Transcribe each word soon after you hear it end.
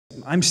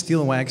I'm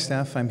Steel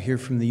Wagstaff. I'm here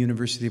from the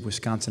University of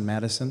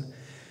Wisconsin-Madison.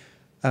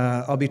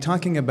 I'll be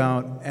talking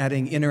about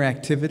adding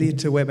interactivity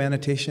to Web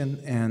Annotation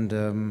and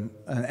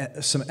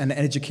an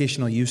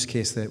educational use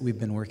case that we've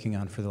been working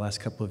on for the last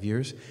couple of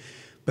years.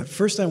 But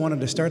first I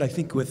wanted to start, I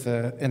think, with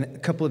a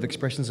couple of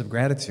expressions of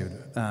gratitude.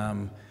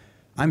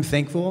 I'm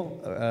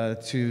thankful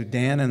to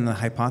Dan and the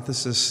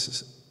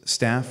Hypothesis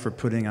staff for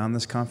putting on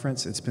this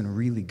conference. It's been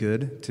really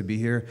good to be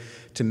here,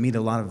 to meet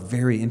a lot of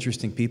very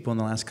interesting people in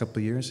the last couple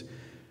of years.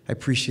 I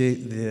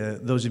appreciate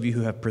those of you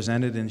who have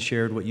presented and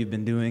shared what you've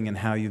been doing and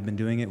how you've been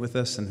doing it with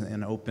us in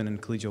an open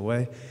and collegial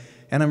way.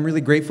 And I'm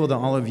really grateful to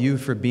all of you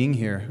for being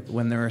here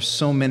when there are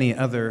so many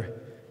other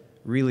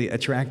really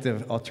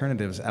attractive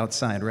alternatives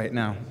outside right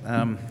now.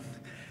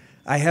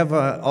 I have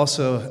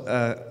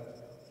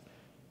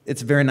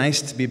it's very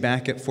nice to be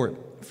back at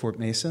Fort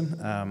Mason.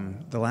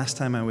 The last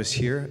time I was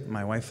here,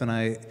 my wife and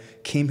I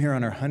came here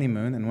on our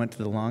honeymoon and went to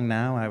the Long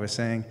Now, I was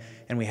saying,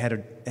 and we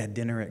had a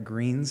dinner at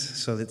Green's,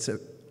 so it's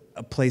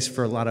a place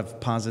for a lot of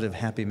positive,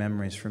 happy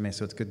memories for me,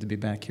 so it's good to be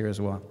back here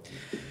as well.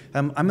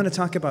 I'm going to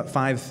talk about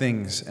 5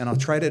 things, and I'm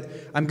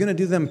going to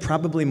do them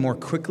probably more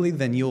quickly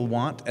than you'll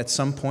want at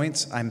some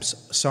points. I'm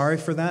sorry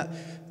for that.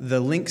 The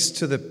links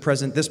to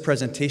this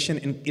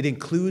presentation, it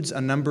includes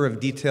a number of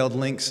detailed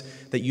links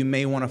that you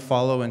may want to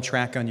follow and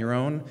track on your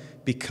own,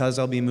 because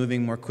I'll be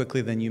moving more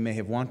quickly than you may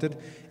have wanted,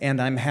 and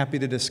I'm happy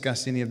to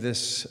discuss any of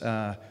this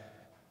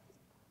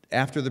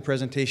after the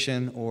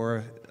presentation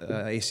or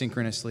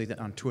asynchronously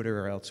on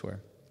Twitter or elsewhere.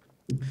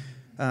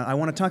 I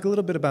want to talk a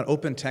little bit about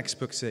open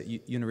textbooks at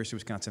University of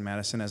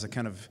Wisconsin-Madison as a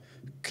kind of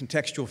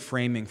contextual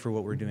framing for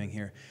what we're doing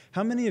here.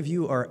 How many of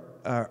you are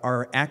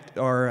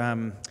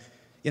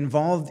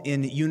involved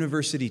in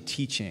university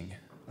teaching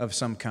of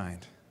some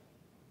kind?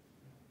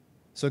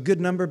 So a good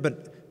number,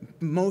 but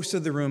most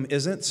of the room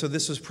isn't, so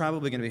this is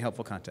probably going to be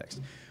helpful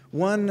context.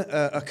 One,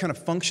 a kind of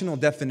functional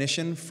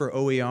definition for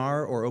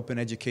OER, or Open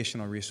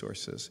Educational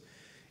Resources.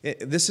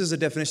 This is a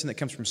definition that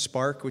comes from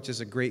SPARC, which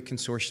is a great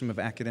consortium of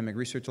academic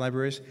research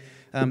libraries.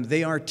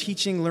 They are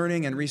teaching,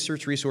 learning, and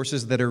research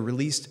resources that are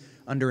released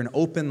under an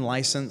open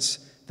license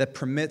that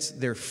permits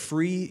their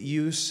free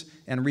use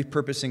and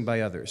repurposing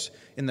by others.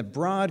 In the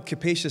broad,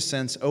 capacious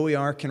sense,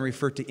 OER can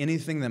refer to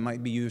anything that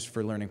might be used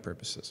for learning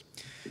purposes.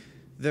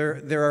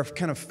 There are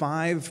kind of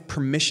 5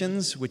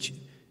 permissions which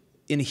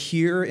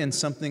inhere in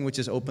something which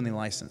is openly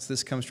licensed.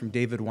 This comes from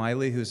David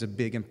Wiley, who's a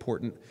big,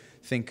 important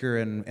thinker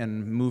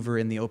and mover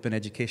in the open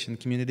education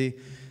community.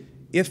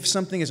 If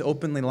something is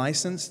openly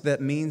licensed,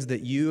 that means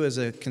that you as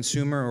a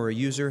consumer or a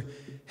user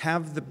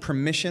have the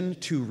permission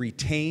to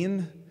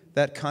retain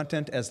that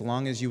content as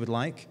long as you would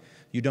like.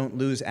 You don't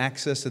lose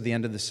access at the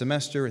end of the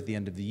semester, at the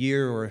end of the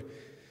year, or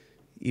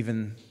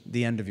even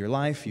the end of your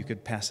life. You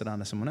could pass it on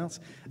to someone else.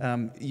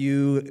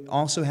 You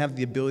also have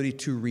the ability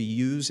to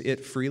reuse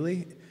it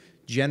freely,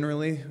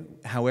 generally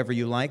however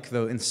you like,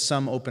 though in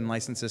some open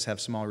licenses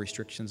have small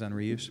restrictions on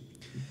reuse.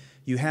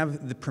 You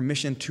have the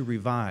permission to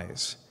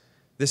revise.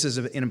 This is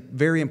a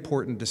very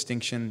important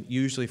distinction,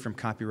 usually from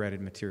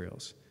copyrighted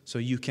materials. So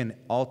you can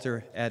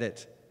alter,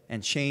 edit,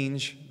 and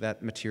change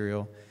that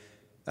material.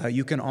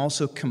 You can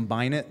also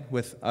combine it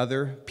with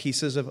other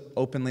pieces of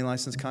openly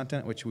licensed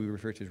content, which we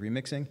refer to as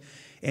remixing,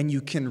 and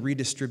you can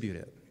redistribute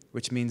it,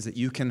 which means that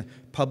you can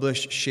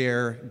publish,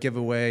 share, give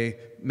away,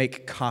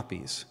 make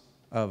copies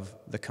of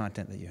the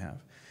content that you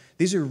have.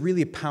 These are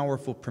really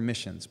powerful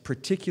permissions,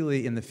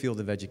 particularly in the field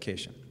of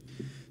education.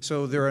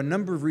 So there are a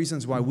number of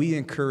reasons why we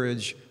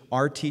encourage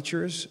our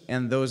teachers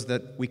and those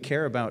that we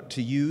care about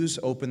to use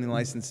openly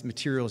licensed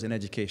materials in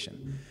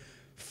education.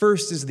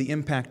 First is the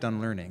impact on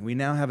learning. We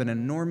now have an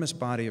enormous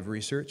body of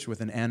research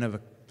with an N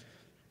of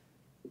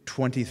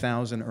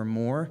 20,000 or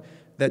more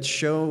that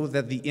show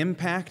that the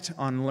impact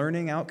on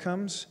learning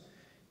outcomes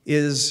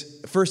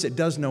is, first, it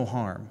does no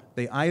harm.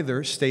 They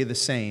either stay the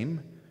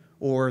same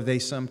or they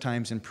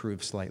sometimes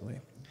improve slightly.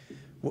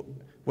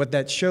 What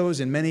that shows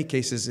in many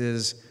cases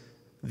is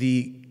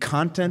the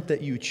content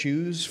that you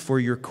choose for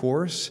your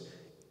course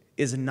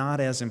is not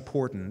as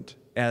important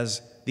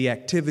as the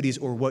activities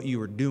or what you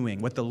are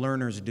doing, what the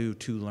learners do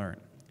to learn.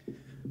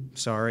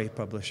 Sorry,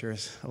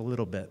 publishers, a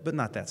little bit, but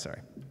not that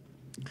sorry.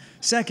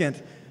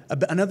 Second,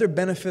 another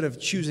benefit of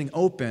choosing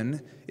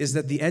open is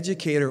that the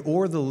educator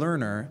or the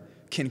learner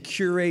can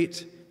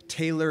curate,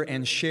 tailor,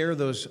 and share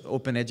those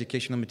open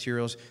educational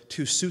materials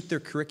to suit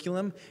their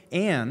curriculum,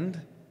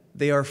 and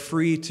they are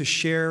free to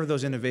share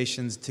those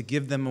innovations, to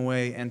give them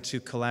away, and to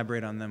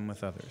collaborate on them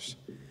with others.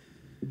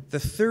 The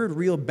third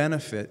real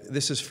benefit,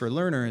 this is for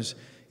learners,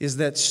 is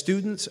that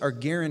students are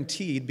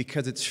guaranteed,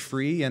 because it's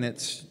free and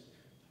it's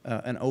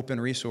an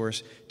open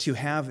resource, to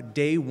have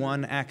day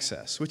 1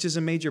 access, which is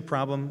a major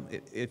problem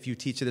if you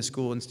teach at a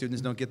school and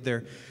students don't get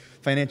their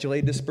financial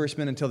aid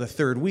disbursement until the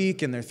 3rd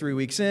week, and they're 3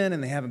 weeks in,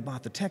 and they haven't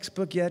bought the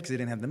textbook yet because they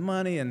didn't have the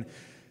money, and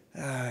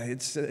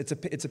it's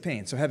a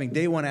pain. So having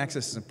day 1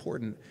 access is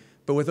important.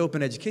 But with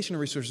open educational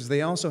resources,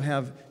 they also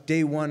have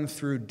day 1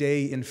 through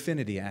day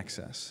infinity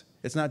access.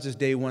 It's not just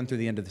day 1 through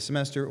the end of the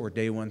semester or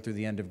day 1 through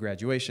the end of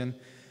graduation.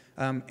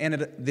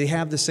 They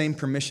have the same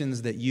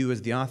permissions that you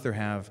as the author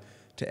have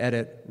to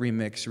edit,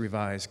 remix,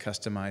 revise,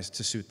 customize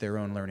to suit their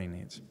own learning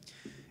needs.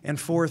 And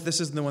fourth, this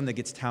is the one that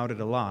gets touted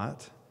a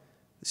lot.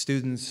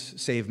 Students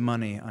save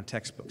money on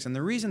textbooks. And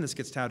the reason this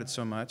gets touted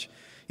so much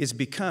is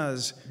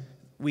because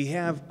we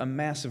have a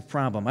massive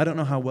problem. I don't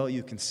know how well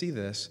you can see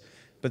this,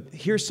 but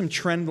here's some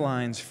trend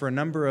lines for a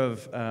number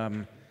of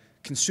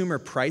consumer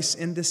price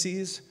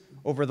indices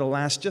over the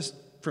last, just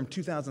from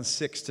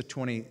 2006 to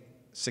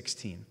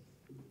 2016.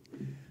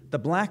 The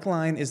black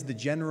line is the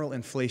general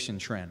inflation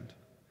trend.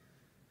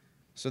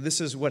 So this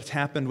is what's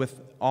happened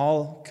with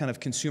all kind of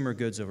consumer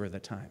goods over the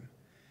time.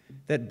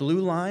 That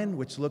blue line,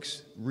 which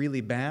looks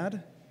really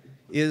bad,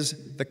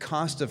 is the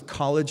cost of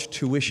college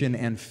tuition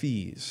and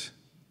fees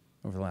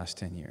over the last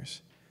 10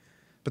 years.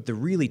 But the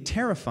really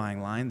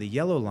terrifying line, the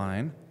yellow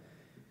line,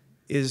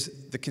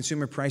 is the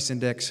consumer price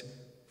index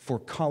for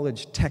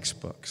college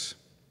textbooks.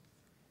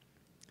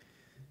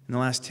 In the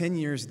last 10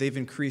 years, they've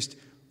increased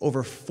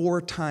over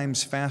 4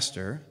 times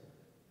faster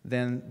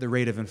than the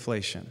rate of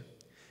inflation.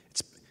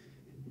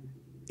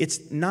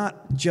 It's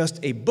not just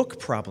a book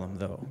problem,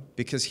 though,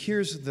 because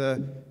here's the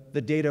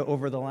data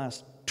over the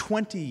last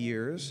 20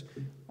 years.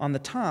 On the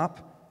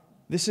top,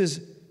 this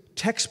is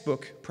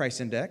textbook price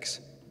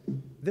index.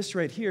 This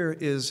right here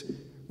is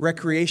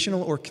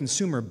recreational or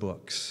consumer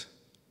books.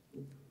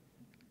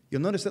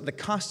 You'll notice that the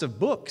cost of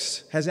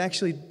books has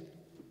actually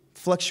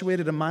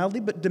fluctuated mildly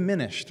but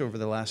diminished over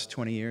the last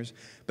 20 years,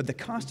 but the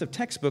cost of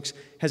textbooks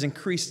has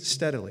increased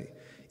steadily.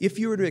 If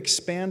you were to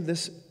expand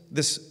this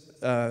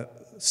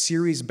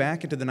series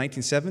back into the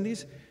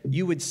 1970s,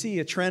 you would see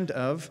a trend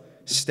of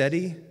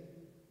steady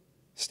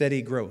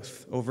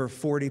growth over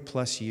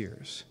 40-plus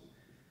years.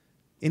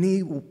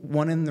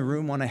 Anyone in the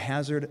room want to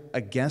hazard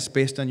a guess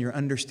based on your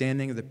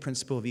understanding of the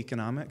principle of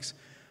economics,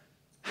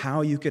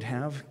 how you could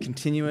have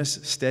continuous,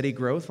 steady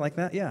growth like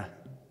that? Yeah.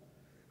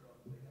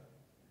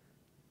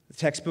 The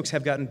textbooks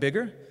have gotten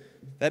bigger.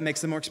 That makes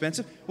them more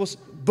expensive. Well,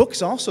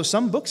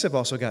 some books have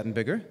also gotten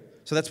bigger.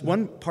 So that's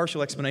one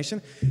partial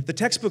explanation. The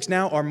textbooks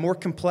now are more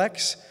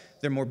complex.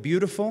 They're more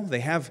beautiful.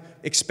 They have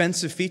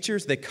expensive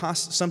features. They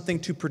cost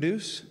something to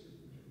produce.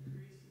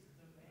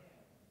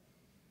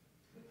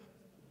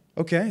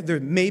 Okay, there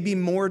may be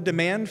more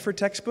demand for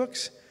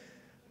textbooks.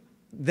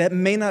 That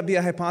may not be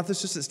a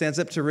hypothesis that stands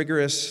up to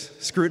rigorous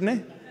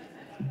scrutiny,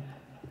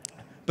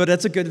 but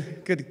that's a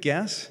good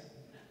guess.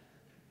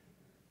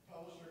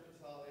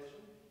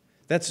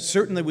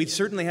 We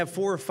certainly have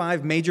 4 or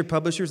 5 major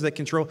publishers that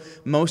control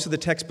most of the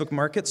textbook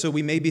market, so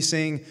we may be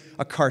seeing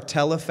a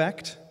cartel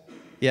effect.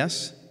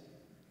 Yes?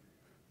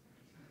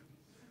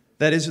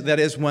 That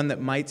is one that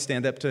might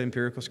stand up to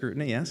empirical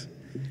scrutiny, yes?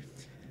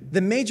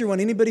 The major one,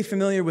 anybody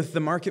familiar with the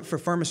market for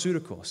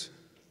pharmaceuticals?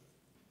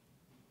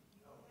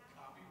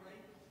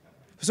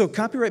 So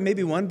copyright may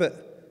be one,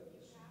 but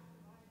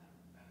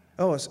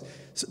so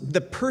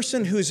the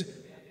person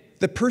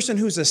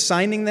who's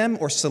assigning them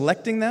or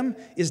selecting them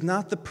is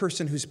not the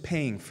person who's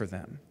paying for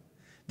them.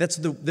 That's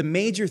the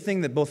major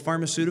thing that both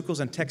pharmaceuticals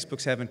and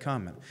textbooks have in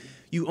common.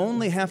 You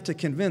only have to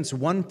convince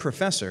one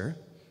professor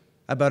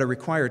about a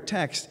required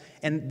text,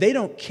 and they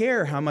don't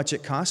care how much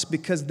it costs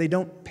because they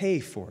don't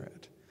pay for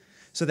it.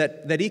 So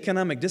that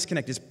economic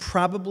disconnect is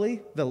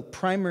probably the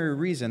primary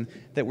reason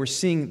that we're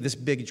seeing this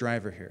big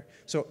driver here.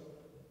 So,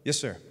 yes,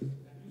 sir.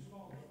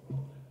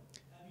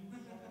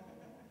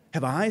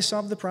 Have I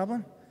solved the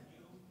problem?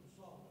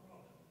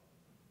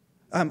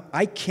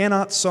 I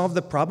cannot solve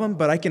the problem,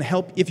 but I can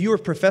help. If you're a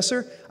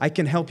professor, I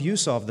can help you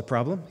solve the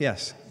problem.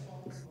 Yes.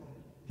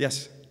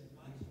 Yes.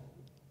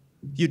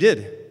 You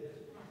did.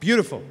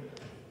 Beautiful.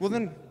 Well,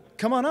 then,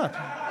 come on up.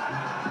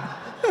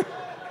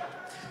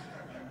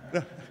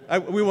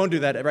 We won't do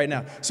that right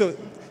now. So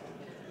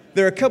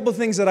there are a couple of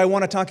things that I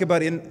want to talk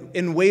about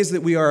in ways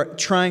that we are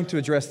trying to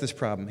address this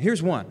problem.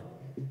 Here's one.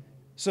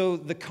 So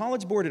the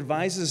College Board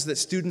advises that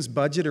students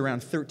budget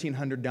around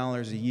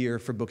 $1,300 a year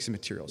for books and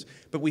materials.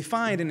 But we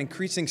find in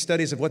increasing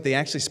studies of what they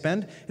actually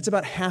spend, it's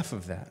about half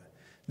of that.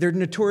 They're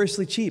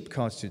notoriously cheap,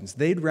 college students.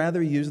 They'd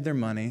rather use their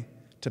money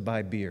to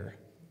buy beer.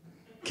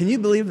 Can you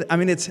believe that? I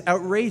mean, it's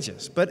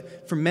outrageous,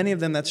 but for many of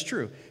them, that's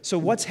true. So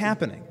what's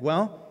happening?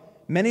 Well,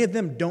 many of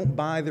them don't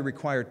buy the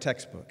required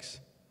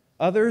textbooks.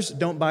 Others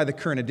don't buy the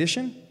current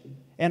edition,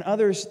 and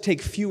others take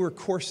fewer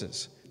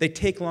courses. They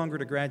take longer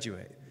to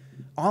graduate.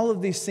 All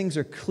of these things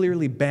are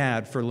clearly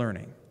bad for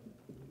learning.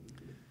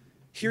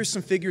 Here's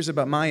some figures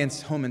about my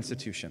home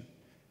institution.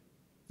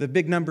 The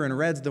big number in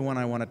red's the one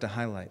I wanted to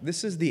highlight.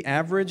 This is the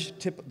average,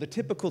 the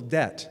typical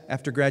debt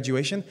after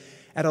graduation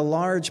at a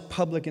large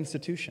public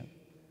institution.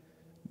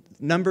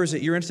 Numbers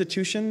at your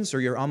institutions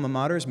or your alma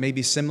maters may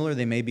be similar,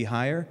 they may be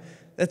higher.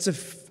 That's a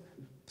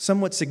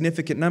somewhat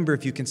significant number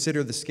if you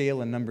consider the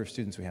scale and number of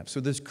students we have. So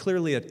there's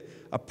clearly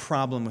a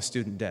problem with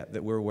student debt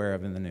that we're aware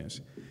of in the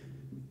news.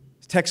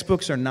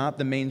 Textbooks are not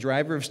the main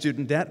driver of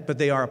student debt, but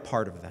they are a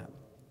part of that.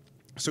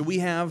 So we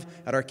have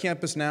at our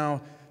campus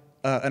now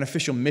an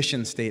official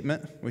mission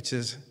statement, which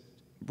is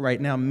right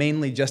now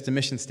mainly just a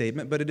mission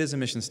statement, but it is a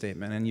mission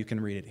statement, and you can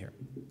read it here.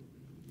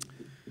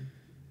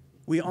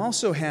 We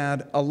also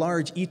had a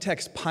large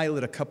e-text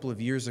pilot a couple of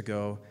years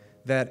ago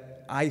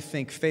that I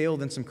think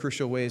failed in some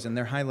crucial ways, and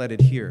they're highlighted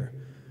here.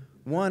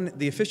 One,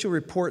 the official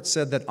report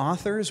said that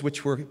authors,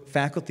 which were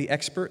faculty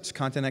experts,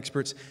 content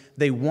experts,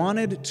 they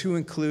wanted to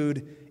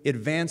include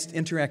advanced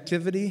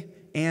interactivity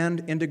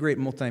and integrate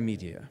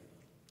multimedia.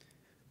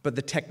 But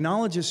the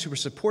technologists who were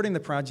supporting the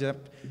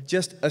project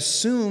just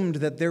assumed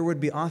that there would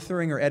be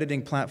authoring or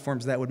editing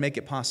platforms that would make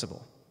it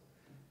possible.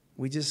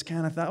 We just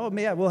kind of thought, oh,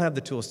 yeah, we'll have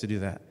the tools to do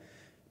that.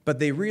 But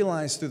they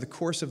realized through the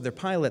course of their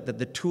pilot that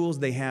the tools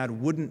they had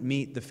wouldn't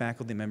meet the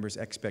faculty members'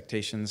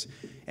 expectations,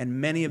 and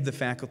many of the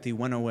faculty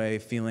went away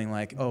feeling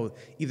like, oh,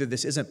 either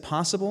this isn't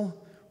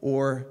possible,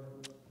 or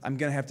I'm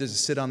going to have to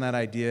just sit on that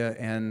idea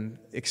and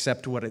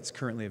accept what is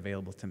currently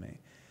available to me.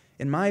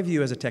 In my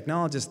view, as a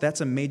technologist, that's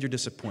a major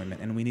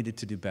disappointment, and we needed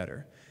to do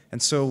better. And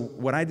so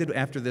what I did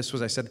after this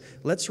was I said,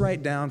 let's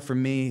write down for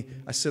me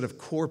a set of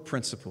core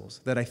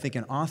principles that I think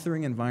an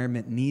authoring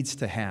environment needs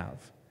to have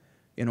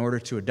in order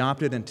to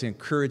adopt it and to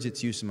encourage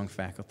its use among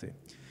faculty.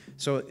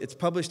 So it's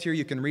published here.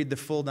 You can read the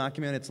full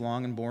document. It's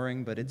long and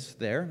boring, but it's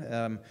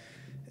there.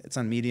 It's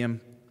on Medium.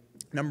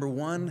 Number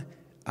one,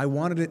 I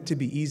wanted it to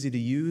be easy to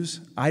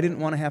use. I didn't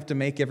want to have to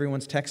make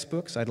everyone's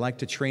textbooks. I'd like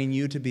to train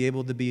you to be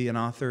able to be an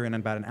author in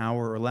about an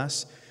hour or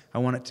less. I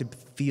want it to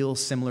feel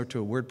similar to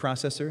a word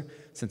processor,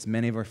 since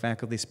many of our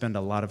faculty spend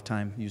a lot of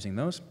time using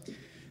those.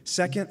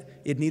 Second,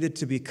 it needed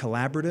to be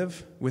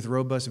collaborative with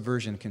robust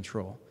version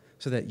control,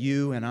 so that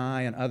you and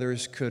I and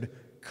others could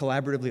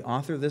collaboratively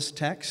author this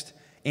text,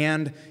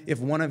 and if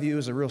one of you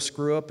is a real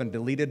screw-up and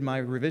deleted my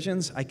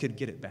revisions, I could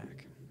get it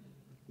back.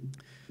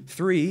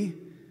 Three,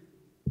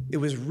 it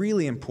was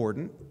really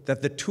important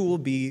that the tool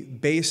be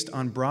based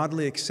on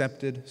broadly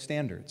accepted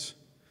standards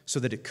so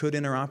that it could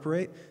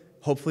interoperate.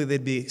 Hopefully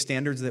they'd be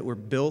standards that were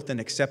built and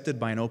accepted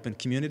by an open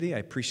community. I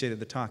appreciated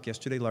the talk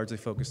yesterday, largely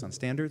focused on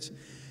standards.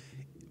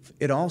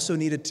 It also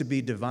needed to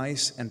be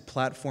device and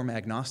platform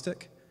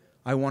agnostic.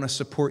 I want to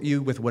support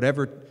you with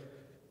whatever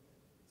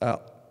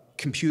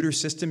computer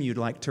system you'd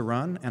like to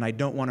run, and I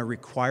don't want to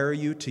require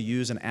you to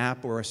use an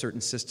app or a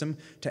certain system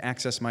to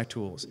access my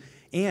tools.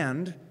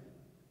 And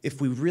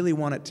if we really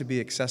want it to be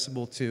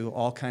accessible to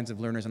all kinds of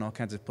learners in all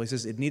kinds of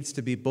places, it needs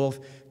to be both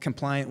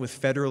compliant with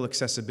federal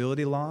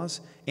accessibility laws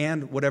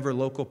and whatever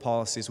local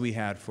policies we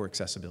had for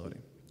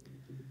accessibility.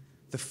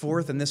 The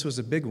fourth, and this was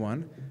a big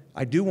one,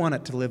 I do want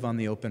it to live on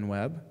the open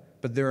web,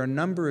 but there are a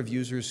number of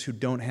users who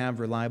don't have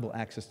reliable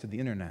access to the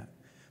internet.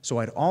 So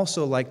I'd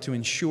also like to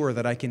ensure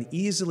that I can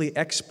easily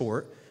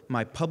export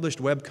my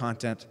published web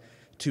content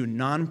to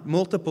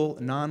multiple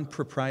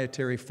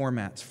non-proprietary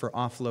formats for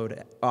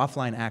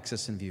offline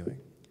access and viewing.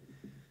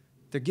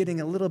 They're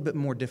getting a little bit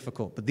more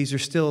difficult, but these are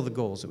still the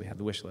goals that we have,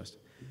 the wish list.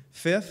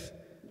 Fifth,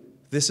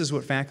 this is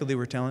what faculty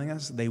were telling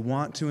us. They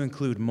want to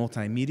include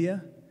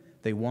multimedia.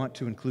 They want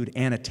to include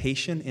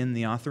annotation in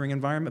the authoring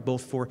environment,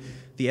 both for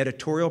the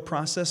editorial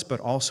process, but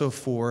also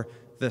for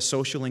the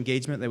social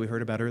engagement that we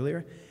heard about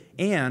earlier.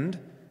 And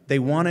they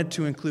wanted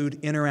to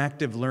include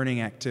interactive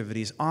learning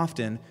activities,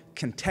 often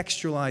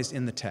contextualized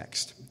in the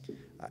text.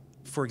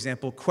 For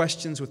example,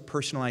 questions with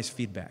personalized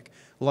feedback,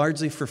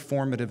 largely for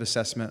formative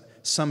assessment,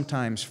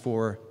 sometimes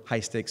for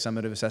high-stakes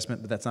summative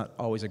assessment, but that's not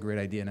always a great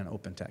idea in an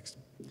open text.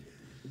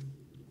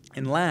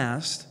 And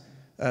last,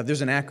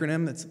 there's an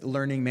acronym, it's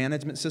Learning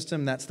Management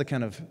System. That's the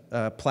kind of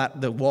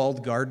the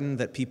walled garden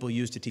that people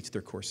use to teach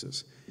their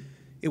courses.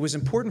 It was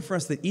important for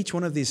us that each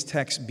one of these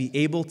texts be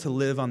able to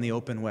live on the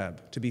open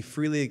web, to be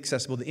freely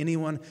accessible to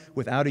anyone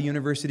without a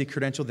university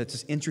credential that's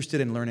just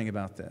interested in learning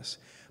about this.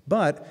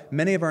 But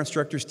many of our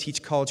instructors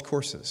teach college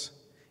courses.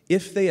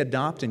 If they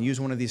adopt and use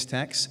one of these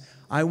texts,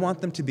 I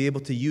want them to be able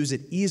to use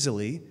it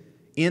easily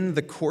in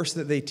the course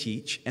that they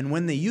teach, and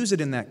when they use it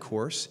in that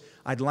course,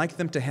 I'd like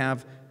them to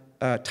have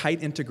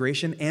tight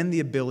integration and the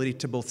ability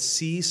to both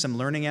see some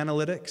learning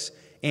analytics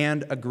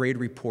and a grade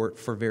report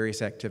for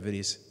various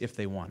activities if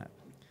they want it.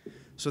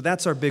 So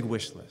that's our big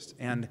wish list.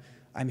 And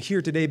I'm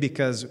here today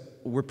because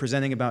we're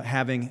presenting about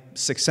having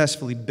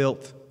successfully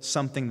built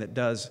something that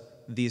does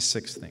these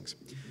 6 things.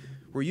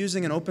 We're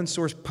using an open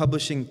source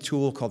publishing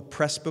tool called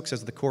Pressbooks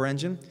as the core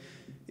engine.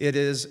 It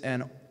is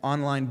an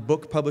online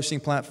book publishing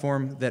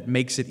platform that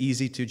makes it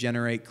easy to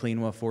generate clean,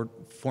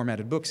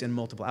 well-formatted books in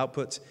multiple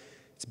outputs.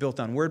 It's built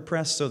on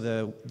WordPress, so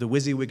the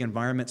WYSIWYG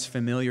environment's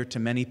familiar to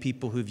many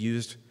people who've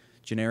used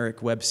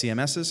generic web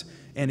CMSs,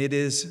 and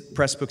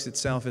Pressbooks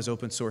itself is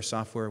open source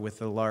software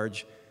with a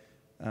large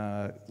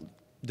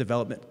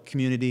development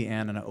community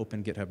and an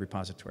open GitHub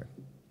repository.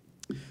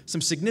 Some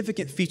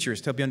significant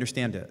features to help you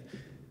understand it.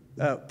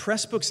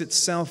 Pressbooks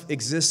itself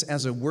exists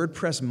as a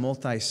WordPress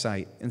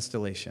multi-site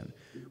installation,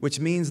 which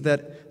means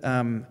that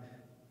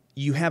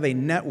you have a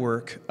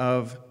network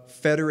of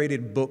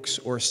federated books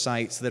or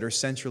sites that are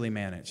centrally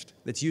managed.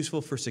 That's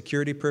useful for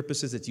security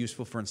purposes. It's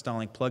useful for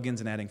installing plugins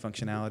and adding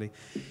functionality.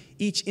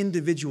 Each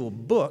individual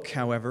book,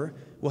 however,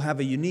 will have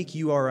a unique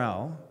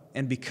URL,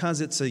 and because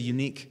it's a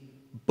unique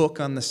book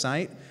on the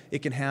site,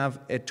 it can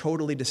have a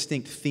totally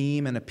distinct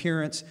theme and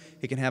appearance.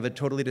 It can have a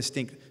totally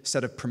distinct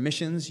set of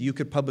permissions. You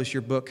could publish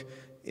your book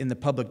in the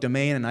public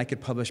domain, and I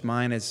could publish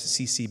mine as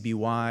CC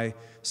BY.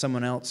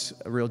 Someone else,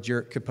 a real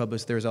jerk, could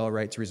publish theirs all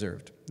rights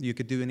reserved. You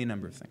could do any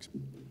number of things.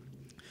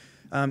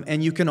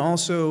 And you can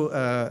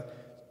also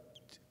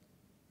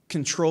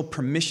control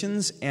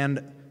permissions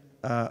and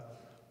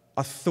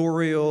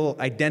authorial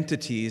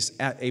identities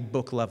at a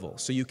book level.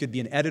 So you could be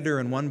an editor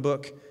in one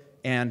book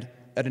and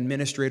an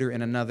administrator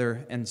in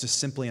another, and just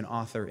simply an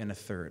author in a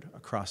third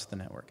across the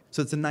network.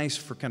 So it's a nice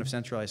for kind of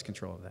centralized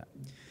control of that.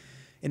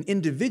 An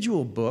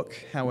individual book,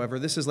 however,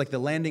 this is like the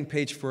landing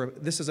page for,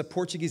 this is a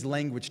Portuguese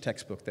language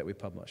textbook that we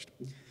published.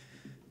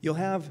 You'll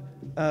have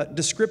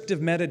descriptive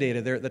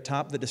metadata there at the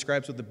top that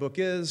describes what the book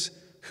is,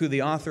 who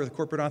the author, the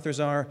corporate authors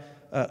are,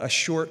 a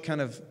short kind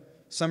of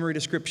summary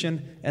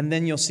description, and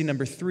then you'll see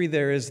number 3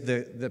 there is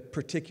the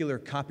particular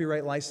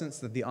copyright license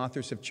that the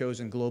authors have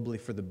chosen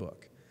globally for the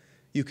book.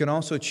 You can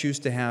also choose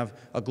to have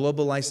a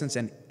global license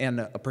and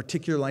a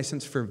particular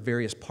license for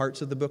various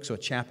parts of the book. So a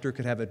chapter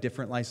could have a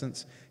different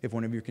license if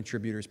one of your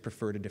contributors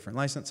preferred a different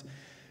license.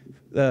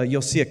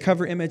 You'll see a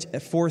cover image.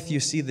 At 4th,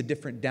 you see the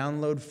different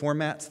download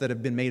formats that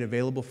have been made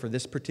available for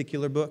this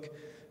particular book.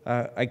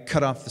 I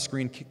cut off the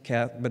screen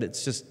cap, but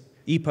it's just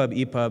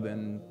EPUB,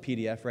 and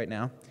PDF right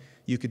now.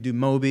 You could do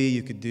Mobi,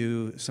 you could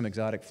do some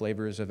exotic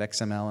flavors of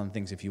XML and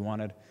things if you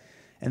wanted.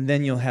 And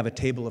then you'll have a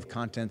table of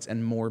contents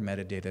and more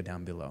metadata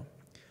down below.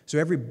 So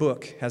every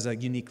book has a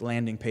unique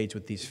landing page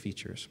with these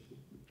features.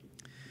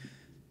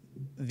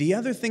 The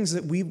other things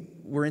that we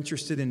were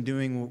interested in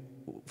doing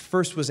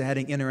first was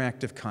adding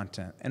interactive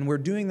content. And we're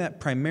doing that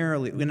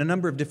primarily in a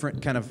number of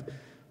different kind of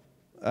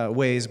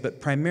ways, but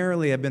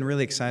primarily I've been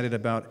really excited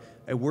about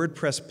a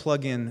WordPress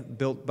plugin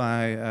built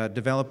by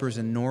developers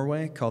in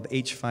Norway called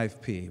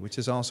H5P, which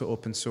is also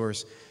open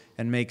source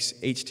and makes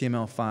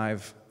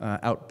HTML5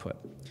 output.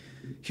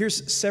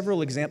 Here's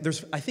several examples.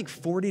 There's, I think,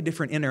 40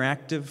 different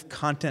interactive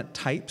content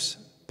types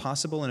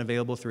possible and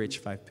available through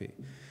H5P.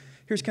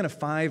 Here's kind of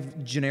 5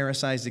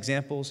 genericized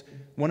examples.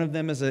 One of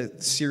them is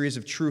a series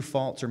of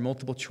true-false or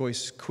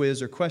multiple-choice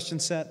quiz or question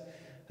set.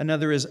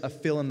 Another is a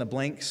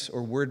fill-in-the-blanks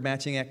or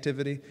word-matching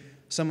activity.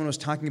 Someone was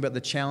talking about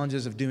the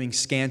challenges of doing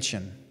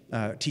scansion,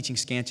 teaching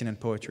scansion in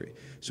poetry.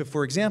 So,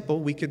 for example,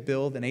 we could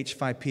build an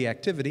H5P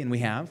activity, and we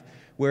have,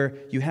 where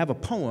you have a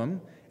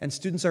poem, and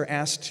students are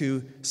asked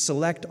to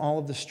select all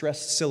of the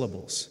stressed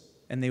syllables,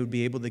 and they would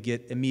be able to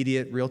get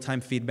immediate real-time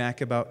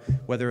feedback about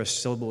whether a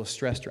syllable is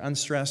stressed or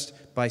unstressed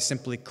by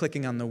simply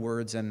clicking on the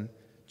words and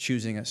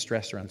choosing a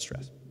stressed or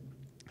unstressed.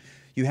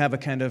 You have a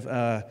kind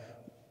of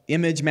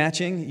image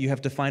matching. You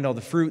have to find all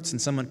the fruits,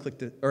 and someone clicked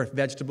the, or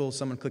vegetables,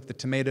 someone clicked the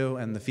tomato,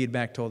 and the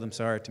feedback told them,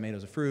 sorry,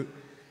 tomato's a fruit.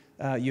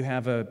 You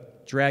have a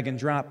drag and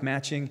drop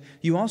matching.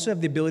 You also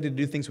have the ability to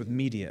do things with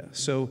media.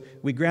 So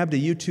we grabbed a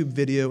YouTube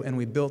video and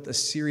we built a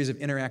series of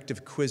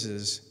interactive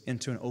quizzes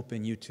into an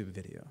open YouTube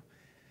video.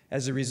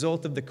 As a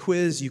result of the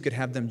quiz, you could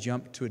have them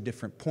jump to a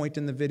different point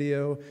in the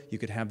video, you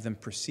could have them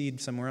proceed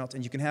somewhere else,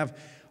 and you can have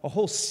a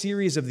whole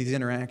series of these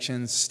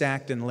interactions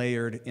stacked and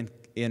layered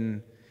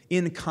in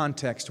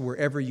context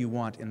wherever you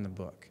want in the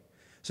book.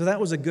 So that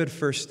was a good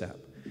first step.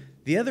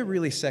 The other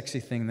really sexy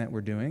thing that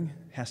we're doing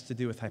has to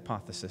do with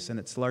hypothesis, and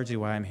it's largely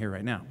why I'm here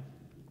right now.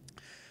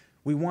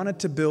 We wanted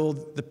to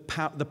build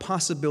the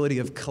possibility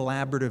of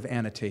collaborative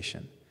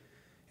annotation.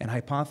 And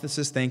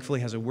Hypothesis, thankfully,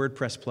 has a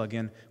WordPress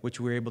plugin,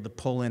 which we're able to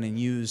pull in and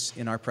use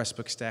in our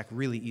Pressbook stack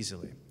really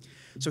easily.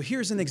 So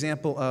here's an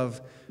example of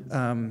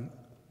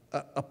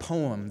a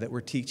poem that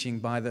we're teaching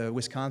by the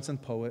Wisconsin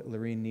poet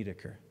Lorene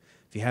Niedecker.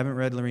 If you haven't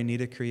read Lorene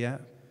Niedecker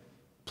yet,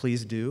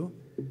 please do.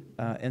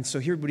 And so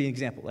here would be an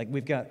example. Like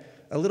we've got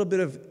a little bit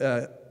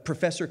of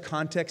professor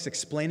context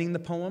explaining the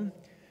poem.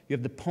 You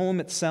have the poem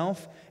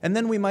itself, and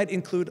then we might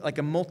include like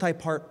a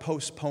multi-part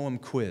post-poem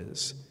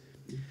quiz.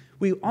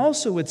 We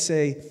also would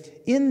say,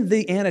 in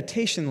the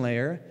annotation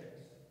layer,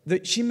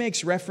 that she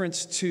makes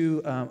reference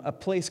to a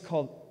place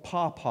called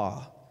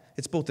Pawpaw.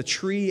 It's both a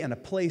tree and a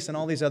place and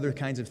all these other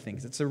kinds of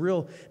things. It's a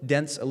real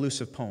dense,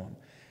 elusive poem.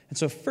 And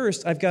so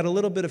first, I've got a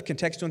little bit of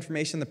contextual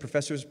information the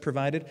professors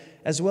provided,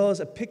 as well as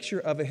a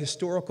picture of a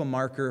historical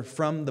marker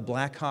from the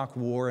Black Hawk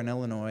War in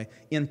Illinois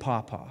in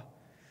Pawpaw.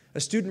 A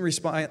student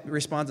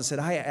responds and said,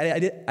 I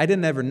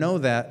didn't ever know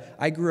that.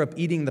 I grew up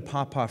eating the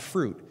pawpaw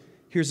fruit.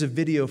 Here's a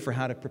video for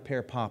how to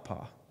prepare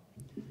pawpaw.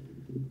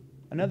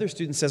 Another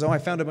student says, I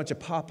found a bunch of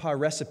pawpaw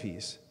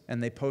recipes,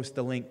 and they post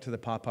the link to the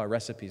pawpaw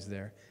recipes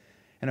there.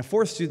 And a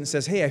fourth student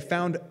says, hey, I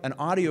found an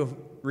audio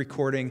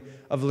recording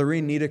of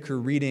Lorene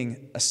Niedecker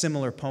reading a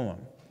similar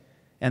poem,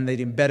 and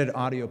the embedded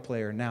audio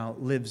player now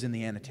lives in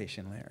the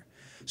annotation layer.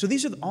 So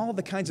these are all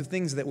the kinds of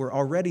things that were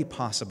already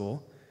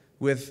possible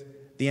with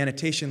the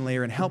annotation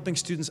layer and helping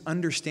students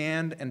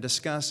understand and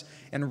discuss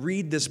and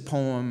read this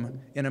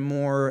poem in a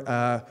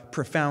more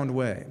profound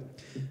way.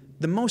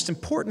 The most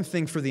important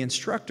thing for the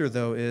instructor,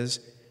 though,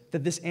 is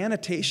that this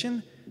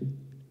annotation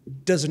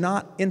does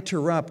not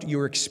interrupt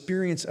your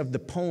experience of the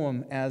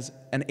poem as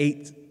an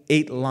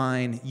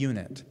eight-line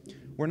unit.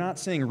 We're not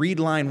saying read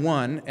line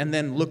 1 and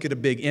then look at a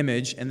big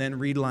image and then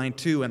read line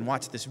 2 and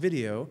watch this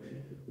video.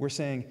 We're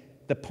saying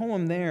the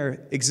poem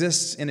there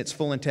exists in its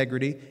full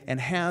integrity and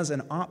has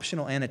an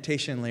optional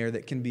annotation layer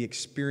that can be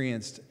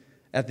experienced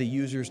at the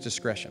user's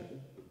discretion.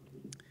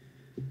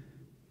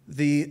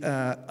 The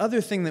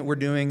other thing that we're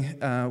doing,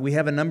 we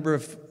have a number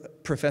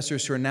of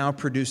professors who are now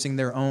producing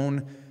their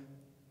own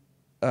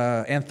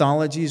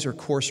anthologies or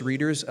course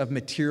readers of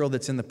material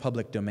that's in the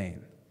public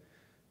domain.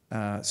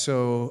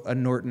 So a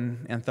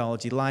Norton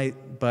Anthology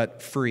Lite,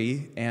 but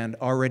free and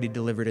already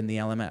delivered in the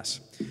LMS.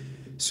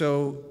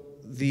 So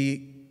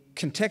the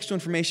contextual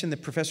information the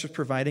professor's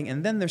providing,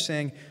 and then they're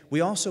saying,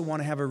 we also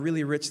want to have a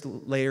really rich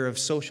layer of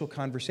social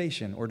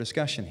conversation or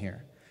discussion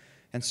here.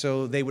 And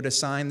so they would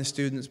assign the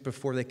students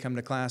before they come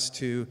to class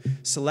to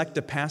select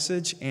a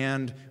passage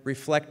and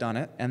reflect on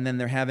it, and then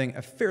they're having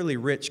a fairly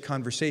rich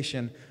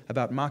conversation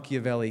about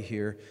Machiavelli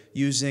here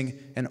using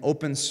an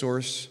open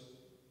source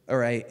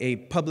or a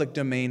public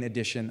domain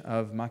edition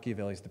of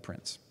Machiavelli's The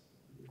Prince.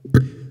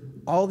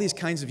 All these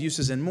kinds of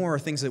uses and more are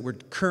things that we're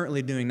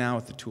currently doing now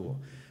with the tool.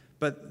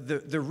 But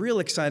the real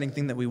exciting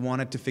thing that we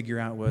wanted to figure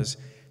out was,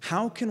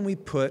 how can we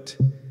put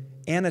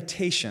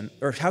annotation,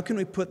 or how can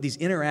we put these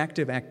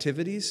interactive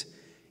activities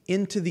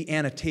into the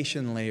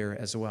annotation layer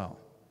as well?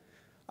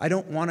 I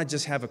don't want to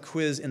just have a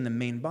quiz in the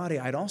main body.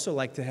 I'd also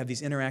like to have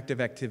these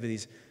interactive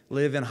activities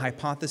live in a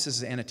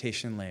hypothesis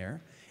annotation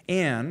layer.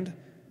 And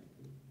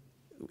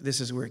this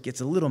is where it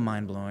gets a little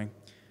mind-blowing.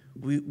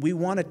 We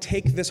want to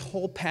take this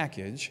whole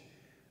package,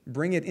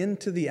 bring it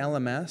into the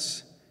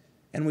LMS,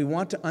 and we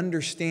want to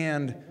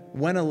understand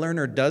when a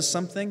learner does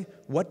something,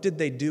 what did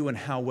they do and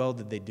how well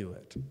did they do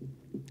it?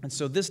 And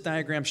so this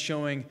diagram's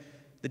showing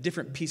the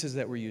different pieces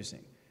that we're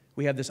using.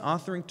 We have this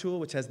authoring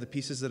tool, which has the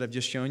pieces that I've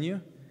just shown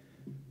you.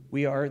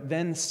 We are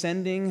then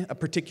sending a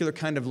particular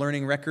kind of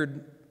learning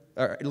record,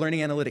 or learning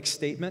analytics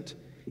statement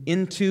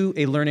into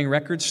a learning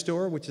record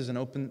store, which is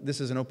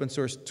this is an open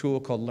source tool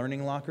called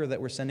Learning Locker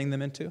that we're sending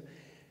them into.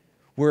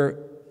 We're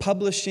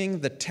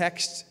publishing the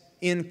text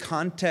in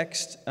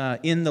context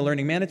in the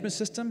learning management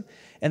system,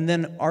 and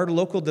then our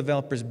local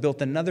developers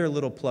built another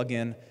little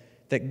plugin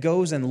that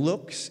goes and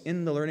looks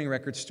in the learning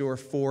record store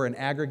for an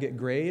aggregate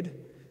grade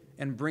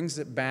and brings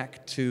it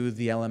back to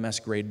the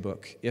LMS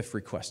gradebook if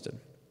requested.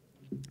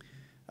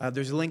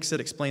 There's links that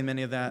explain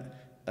many of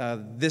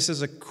that. This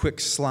is a quick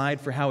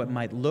slide for how it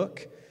might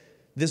look.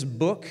 This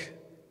book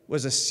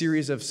was a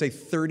series of, say,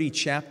 30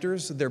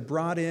 chapters. They're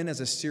brought in as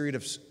a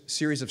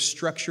series of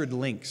structured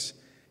links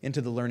into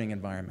the learning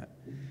environment.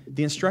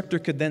 The instructor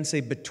could then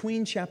say,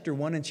 between chapter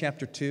 1 and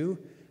chapter 2,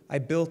 I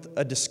built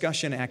a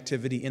discussion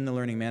activity in the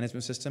learning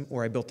management system,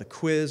 or I built a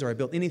quiz, or I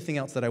built anything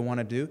else that I want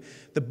to do.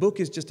 The book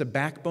is just a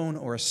backbone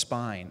or a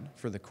spine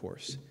for the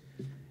course.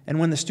 And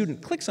when the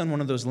student clicks on one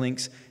of those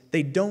links,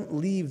 they don't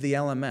leave the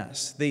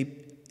LMS.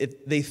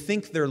 They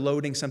think they're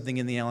loading something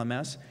in the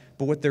LMS,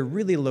 but what they're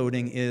really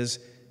loading is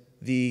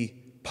the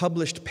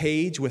published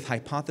page with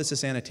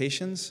hypothesis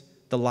annotations,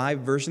 the live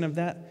version of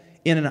that,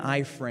 in an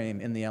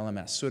iframe in the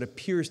LMS. So it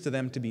appears to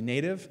them to be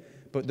native,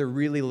 but they're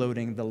really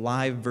loading the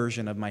live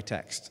version of my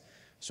text.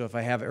 So if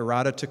I have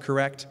errata to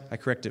correct, I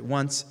correct it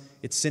once.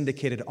 It's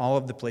syndicated all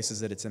of the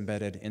places that it's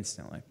embedded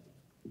instantly.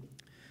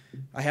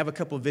 I have a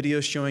couple of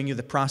videos showing you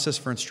the process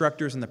for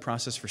instructors and the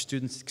process for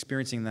students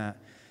experiencing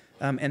that.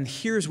 And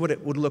here's what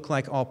it would look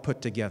like all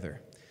put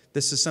together.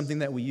 This is something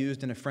that we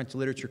used in a French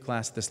literature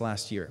class this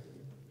last year.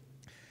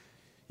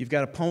 You've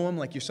got a poem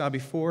like you saw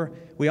before.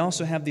 We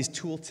also have these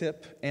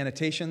tooltip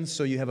annotations.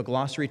 So you have a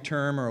glossary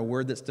term or a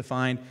word that's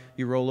defined.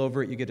 You roll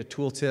over it, you get a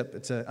tooltip.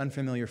 It's an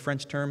unfamiliar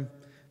French term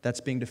that's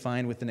being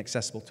defined with an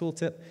accessible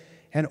tooltip.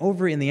 And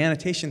over in the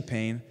annotation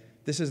pane,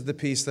 this is the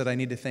piece that I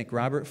need to thank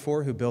Robert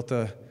for, who built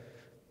a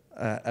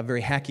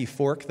very hacky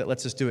fork that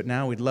lets us do it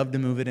now. We'd love to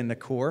move it into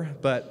core,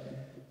 but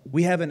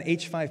we have an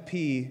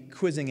H5P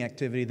quizzing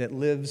activity that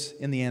lives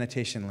in the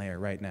annotation layer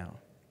right now.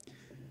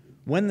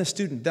 When the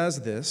student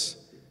does this,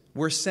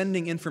 we're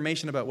sending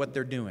information about what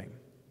they're doing.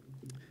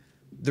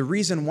 The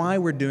reason why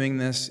we're doing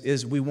this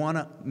is we want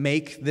to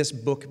make this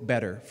book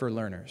better for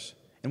learners.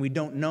 And we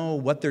don't know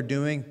what they're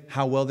doing,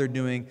 how well they're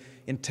doing,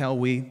 until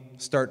we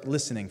start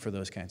listening for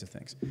those kinds of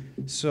things.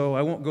 So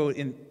I won't go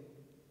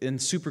in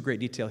super great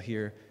detail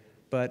here,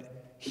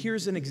 but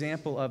here's an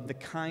example of the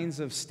kinds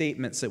of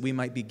statements that we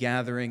might be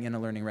gathering in a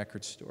learning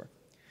record store.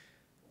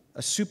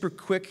 A super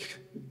quick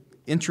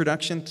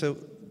introduction to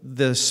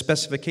the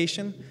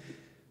specification.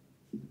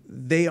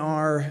 They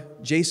are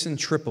JSON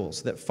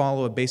triples that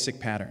follow a basic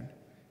pattern.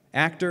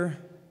 Actor,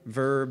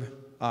 verb,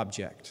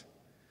 object.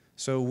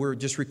 So we're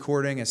just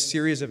recording a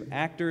series of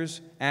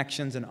actors,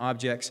 actions, and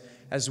objects,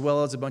 as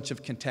well as a bunch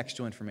of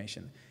contextual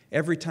information.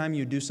 Every time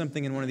you do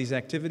something in one of these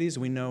activities,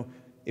 we know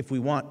if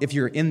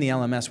you're in the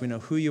LMS, we know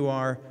who you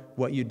are,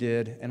 what you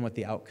did, and what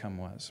the outcome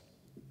was.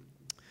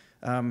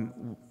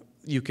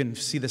 You can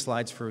see the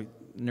slides for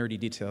nerdy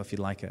detail if you'd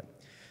like it.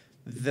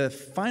 The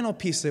final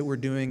piece that we're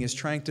doing is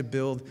trying to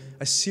build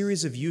a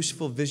series of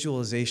useful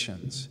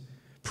visualizations,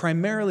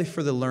 primarily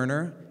for the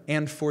learner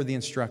and for the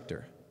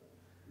instructor.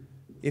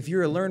 If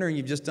you're a learner and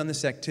you've just done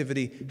this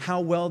activity,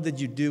 how well did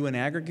you do in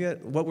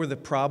aggregate? What were the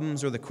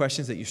problems or the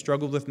questions that you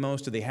struggled with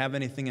most? Do they have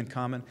anything in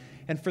common?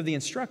 And for the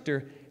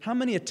instructor, how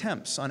many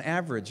attempts on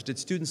average did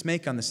students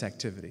make on this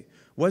activity?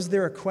 Was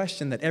there a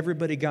question that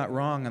everybody got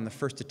wrong on the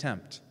first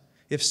attempt?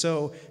 If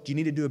so, do you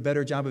need to do a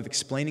better job of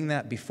explaining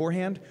that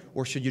beforehand,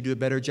 or should you do a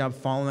better job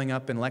following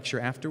up in lecture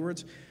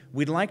afterwards?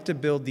 We'd like to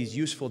build these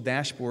useful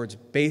dashboards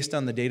based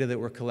on the data that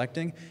we're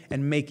collecting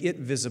and make it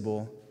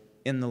visible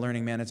in the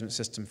learning management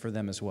system for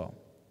them as well.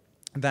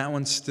 That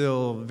one's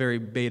still very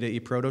beta-y,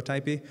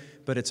 prototypey,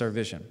 but it's our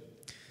vision.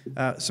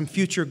 Some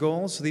future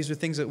goals. These are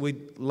things that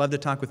we'd love to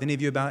talk with any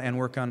of you about and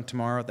work on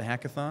tomorrow at the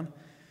hackathon.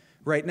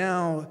 Right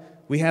now,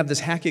 we have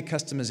this Hacky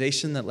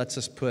customization that lets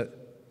us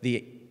put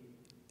the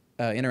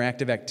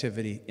interactive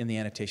activity in the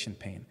annotation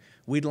pane.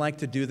 We'd like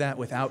to do that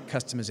without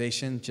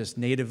customization, just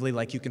natively,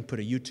 like you can put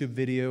a YouTube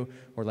video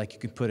or like you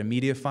can put a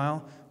media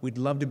file. We'd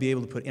love to be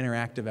able to put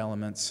interactive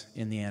elements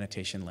in the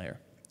annotation layer.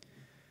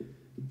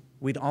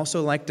 We'd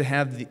also like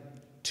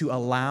to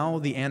allow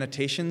the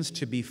annotations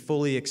to be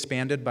fully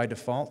expanded by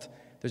default.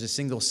 There's a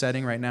single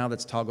setting right now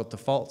that's toggled to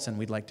false, and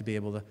we'd like to be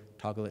able to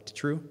toggle it to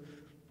true.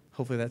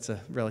 Hopefully that's a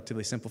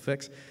relatively simple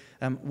fix.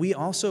 We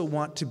also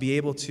want to be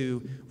able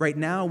to, right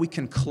now we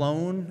can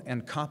clone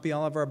and copy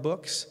all of our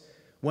books.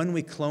 When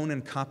we clone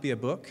and copy a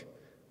book,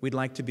 we'd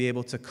like to be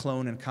able to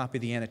clone and copy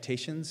the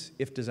annotations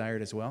if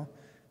desired as well.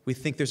 We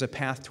think there's a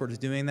path towards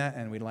doing that,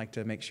 and we'd like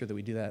to make sure that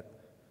we do that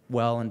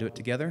well and do it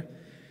together.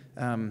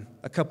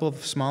 A couple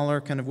of smaller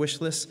kind of wish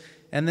lists.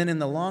 And then in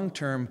the long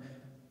term,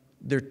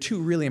 there are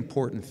two really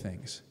important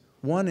things.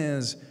 One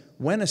is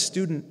when a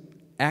student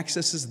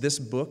accesses this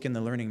book in the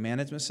learning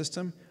management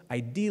system,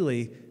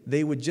 ideally,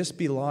 they would just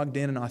be logged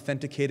in and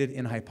authenticated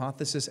in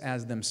Hypothesis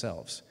as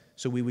themselves.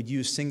 So we would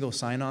use single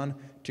sign-on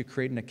to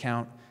create an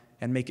account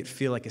and make it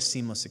feel like a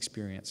seamless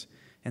experience.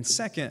 And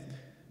second,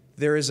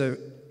 there is a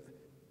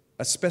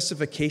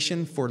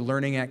specification for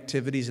learning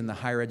activities in the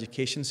higher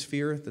education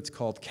sphere that's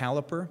called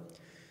Caliper.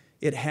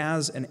 It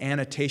has an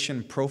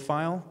annotation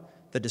profile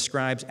that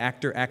describes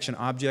actor, action,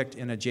 object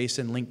in a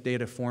JSON linked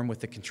data form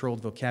with a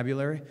controlled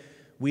vocabulary.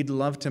 We'd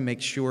love to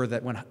make sure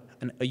that when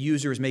a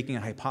user is making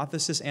a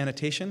hypothesis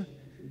annotation,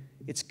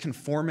 it's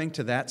conforming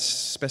to that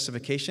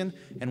specification,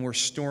 and we're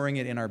storing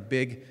it in our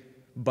big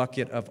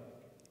bucket of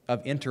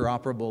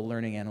interoperable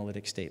learning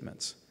analytic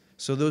statements.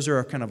 So those are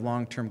our kind of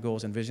long-term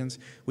goals and visions.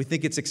 We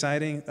think it's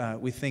exciting.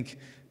 We think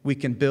we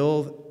can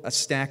build a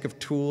stack of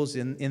tools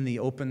in the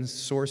open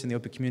source, in the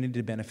open community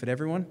to benefit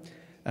everyone,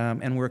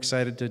 and we're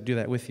excited to do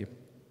that with you.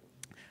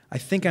 I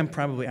think I'm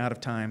probably out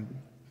of time,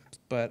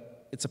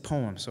 but it's a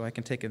poem, so I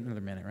can take another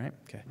minute, right?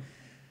 Okay.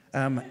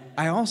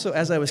 I also,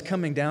 as I was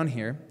coming down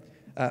here,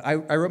 I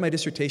wrote my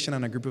dissertation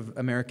on a group of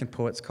American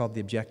poets called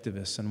the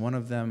Objectivists, and one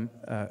of them,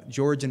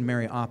 George and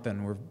Mary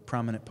Oppen, were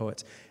prominent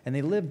poets, and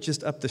they lived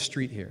just up the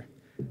street here.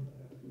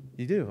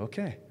 You do?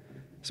 Okay.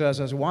 So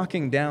as I was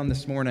walking down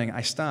this morning,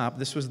 I stopped.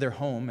 This was their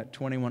home at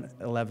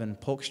 2111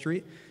 Polk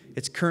Street.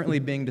 It's currently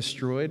being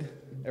destroyed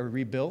or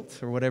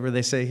rebuilt, or whatever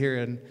they say here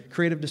in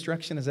creative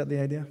destruction. Is that the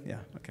idea? Yeah,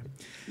 okay.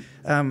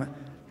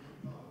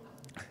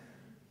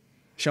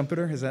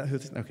 Schumpeter, is that who?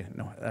 Okay,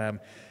 no.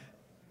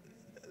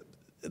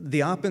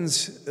 The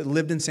Oppens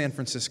lived in San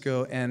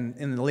Francisco, and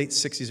in the late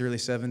 60s, early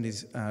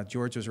 70s,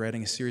 George was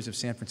writing a series of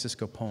San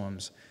Francisco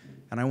poems.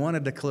 And I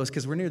wanted to close,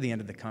 because we're near the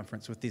end of the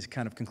conference, with these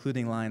kind of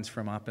concluding lines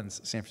from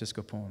Oppen's San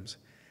Francisco poems.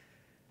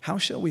 How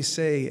shall we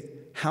say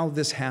how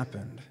this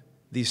happened?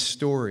 These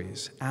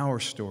stories, our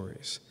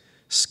stories,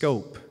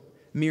 scope,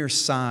 mere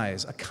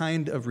size, a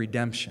kind of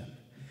redemption,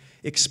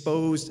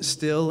 exposed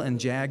still and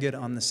jagged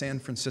on the San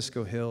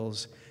Francisco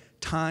hills,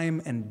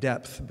 time and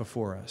depth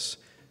before us,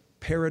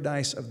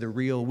 paradise of the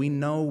real, we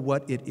know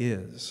what it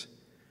is,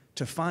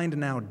 to find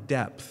now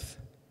depth,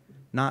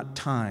 not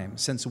time,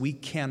 since we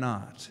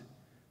cannot,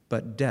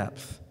 but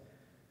depth,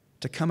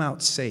 to come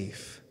out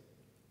safe,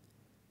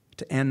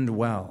 to end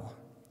well.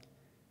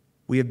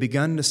 We have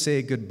begun to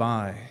say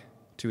goodbye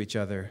to each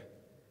other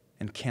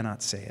and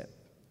cannot say it.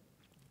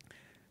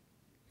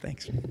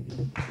 Thanks.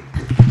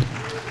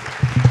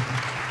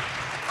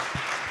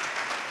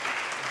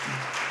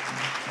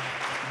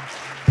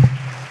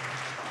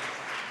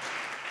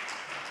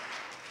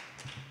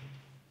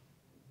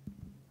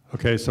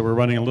 Okay, so we're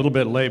running a little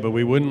bit late, but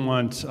we wouldn't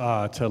want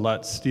to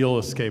let Steel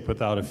escape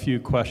without a few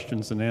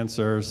questions and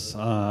answers.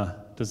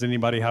 Does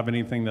anybody have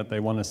anything that they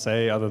want to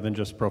say other than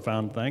just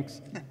profound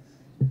thanks?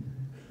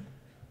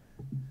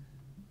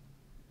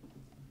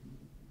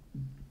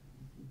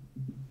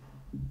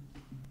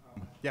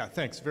 Yeah,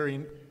 thanks. Very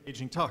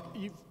engaging talk.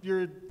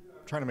 You're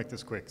trying to make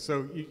this quick.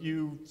 So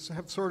you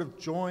have sort of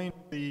joined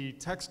the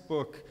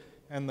textbook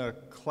and the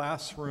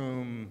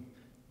classroom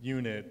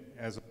unit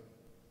as a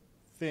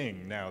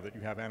thing now that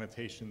you have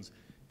annotations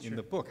in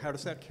the book. How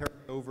does that carry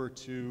over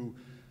to,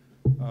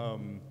 I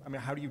mean,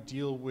 how do you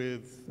deal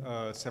with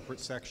separate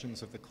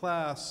sections of the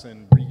class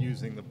and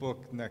reusing the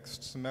book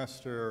next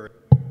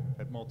semester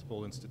at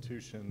multiple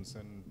institutions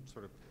and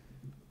sort of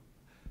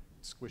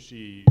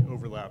squishy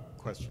overlap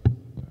questions?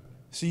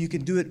 So you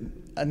can do it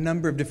a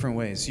number of different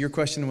ways. Your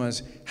question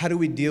was, how do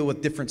we deal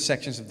with different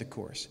sections of the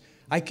course?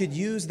 I could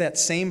use that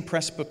same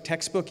Pressbook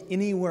textbook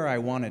anywhere I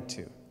wanted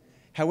to.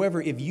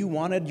 However, if you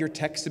wanted your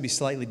text to be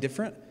slightly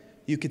different,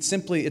 you could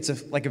simply,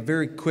 like a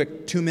very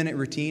quick 2-minute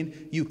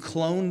routine. You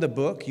clone the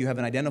book, you have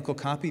an identical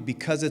copy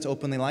because it's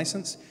openly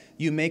licensed.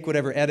 You make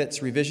whatever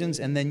edits, revisions,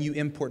 and then you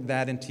import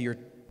that into your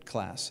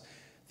class.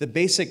 The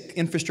basic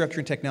infrastructure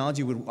and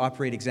technology would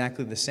operate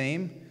exactly the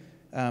same,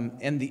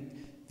 and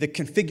the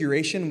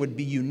configuration would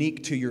be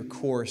unique to your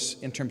course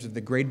in terms of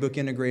the gradebook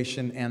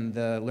integration and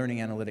the learning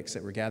analytics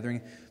that we're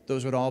gathering.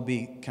 Those would all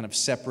be kind of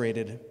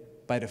separated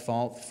by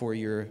default for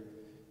your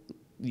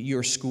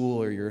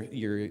school or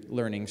your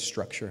learning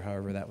structure,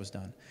 however that was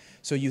done.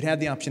 So you'd have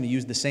the option to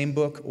use the same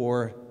book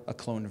or a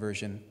cloned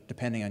version,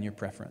 depending on your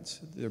preference.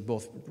 They're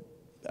both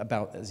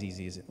about as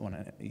easy as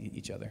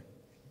each other.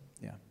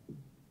 Yeah.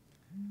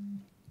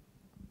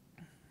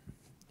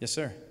 Yes,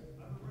 sir.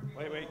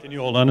 Wait, can you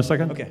hold on a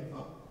second? Okay.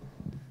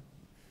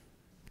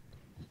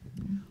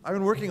 I've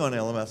been working on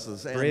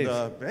LMSs, and Brave.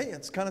 Hey,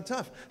 it's kind of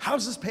tough.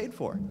 How's this paid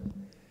for?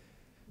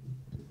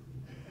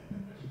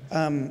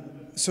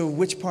 So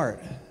which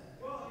part?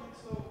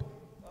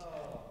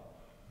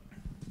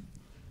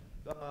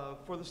 Well,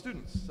 for the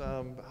students,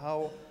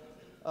 how?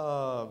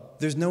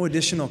 There's no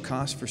additional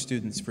cost for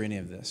students for any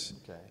of this.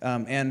 Okay.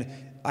 And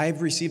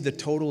I've received a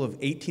total of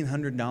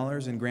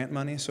 $1,800 in grant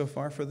money so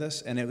far for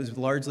this, and it was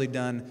largely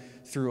done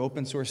through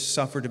open source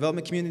software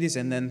development communities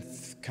and then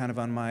kind of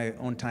on my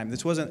own time.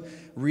 This wasn't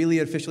really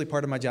officially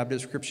part of my job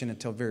description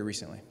until very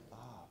recently.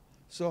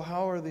 So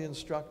how are the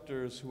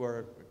instructors who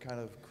are kind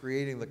of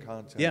creating the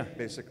content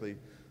basically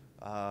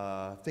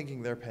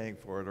thinking they're paying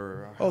for it,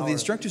 or the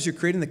instructors who are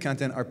creating the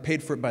content are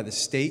paid for it by the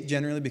state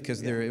generally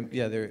because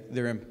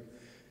they're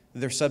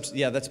subs.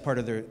 Yeah, that's part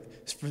of their.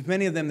 For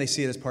many of them, they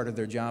see it as part of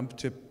their job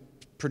to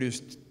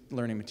produce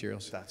learning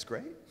materials. That's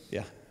great.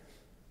 Yeah.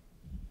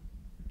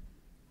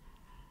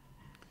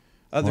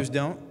 Others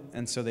don't,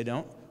 and so they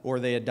don't, or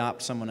they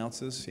adopt someone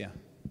else's. Yeah.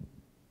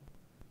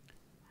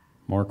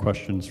 More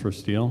questions for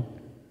Steel?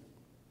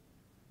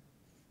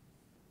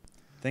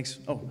 Thanks.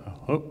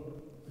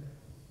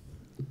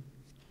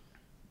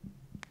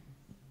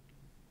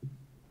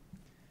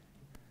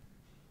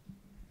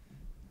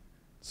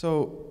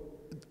 So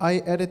I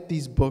edit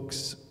these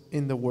books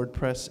in the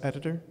WordPress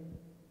editor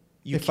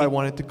if I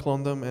wanted to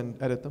clone them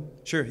and edit them.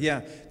 Sure,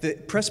 yeah. The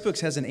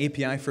Pressbooks has an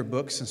API for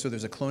books, and so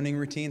there's a cloning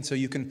routine. So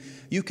you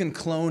can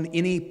clone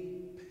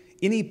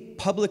any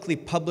publicly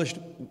published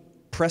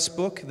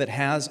Pressbook that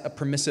has a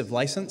permissive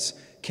license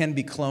can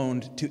be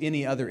cloned to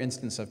any other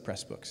instance of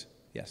Pressbooks.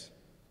 Yes.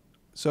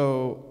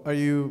 So are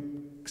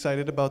you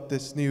excited about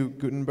this new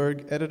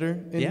Gutenberg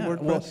editor in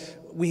WordPress?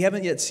 Well, we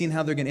haven't yet seen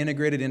how they're going to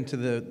integrate it into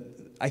the.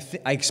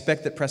 I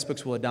expect that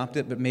Pressbooks will adopt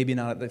it, but maybe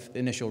not at the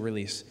initial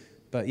release.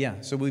 But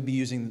yeah, so we'd be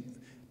using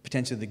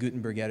potentially the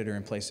Gutenberg editor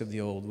in place of the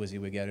old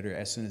WYSIWYG editor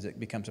as soon as it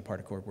becomes a part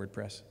of core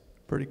WordPress.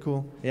 Pretty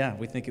cool. Yeah,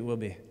 we think it will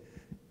be.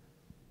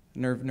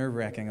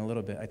 Nerve-wracking a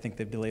little bit. I think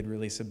they've delayed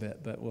release a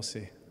bit, but we'll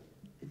see.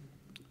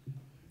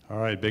 All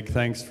right, big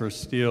thanks for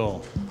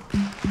Steel.